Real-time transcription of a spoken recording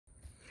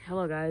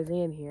Hello guys,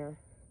 Ian here.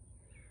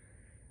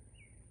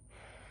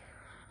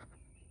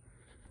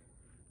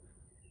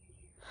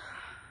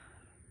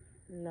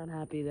 I'm not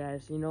happy,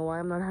 guys. You know why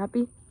I'm not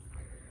happy?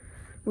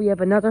 We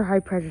have another high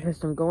pressure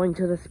system going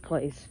to this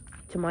place,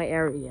 to my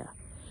area.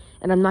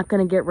 And I'm not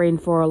gonna get rain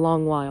for a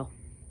long while.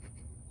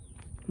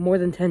 More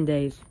than 10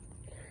 days.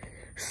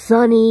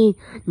 Sunny,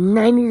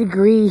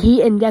 90-degree,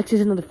 heat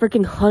indexes into the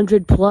freaking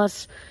 100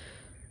 plus.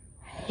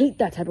 I hate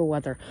that type of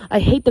weather. I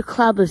hate the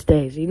cloudless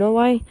days. You know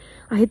why?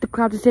 I hate the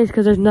cloudless days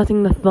because there's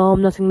nothing to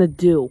film, nothing to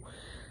do.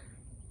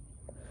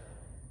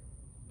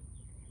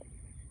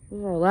 This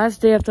is our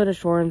last day after the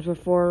storms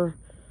before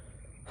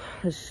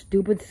the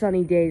stupid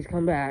sunny days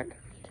come back.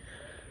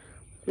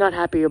 Not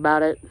happy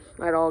about it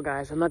at all,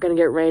 guys. I'm not going to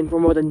get rain for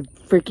more than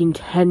freaking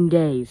 10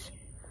 days.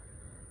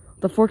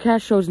 The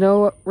forecast shows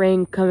no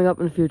rain coming up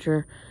in the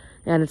future,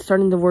 and it's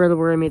starting to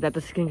worry me that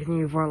this is going to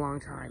continue for a long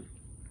time.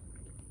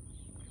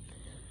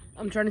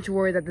 I'm starting to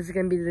worry that this is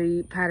going to be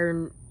the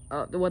pattern,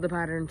 the weather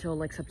pattern until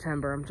like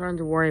September. I'm starting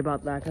to worry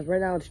about that because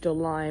right now it's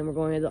July and we're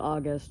going into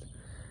August.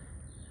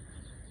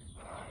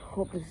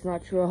 Hope it's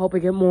not true. I hope I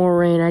get more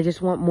rain. I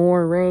just want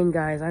more rain,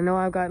 guys. I know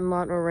I've gotten a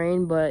lot of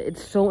rain, but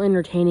it's so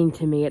entertaining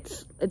to me.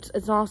 It's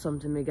awesome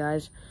to me,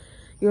 guys.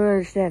 You don't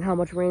understand how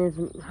much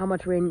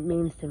rain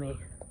means to me.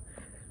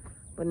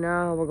 But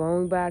now we're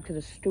going back to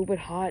the stupid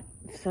hot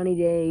sunny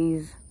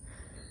days.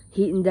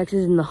 Heat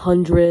indexes in the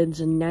hundreds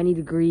and 90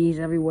 degrees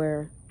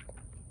everywhere.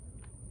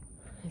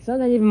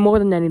 Sometimes even more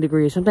than 90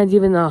 degrees. Sometimes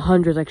even the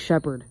hundreds like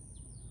Shepherd.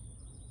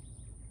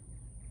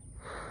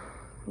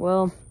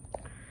 Well,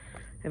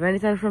 if any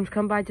thunderstorms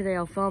come by today,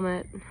 I'll film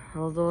it.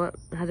 Although it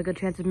has a good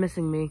chance of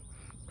missing me.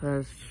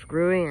 Because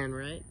screw Ian,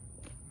 right?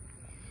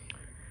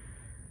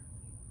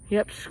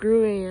 Yep,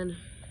 screw Ian.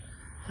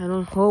 I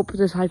don't hope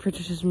this high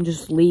pressure system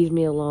just leaves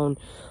me alone.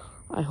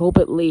 I hope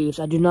it leaves.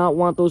 I do not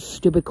want those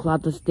stupid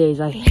cloudless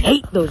days. I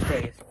hate those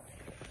days.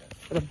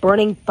 With a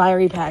burning,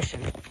 fiery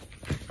passion.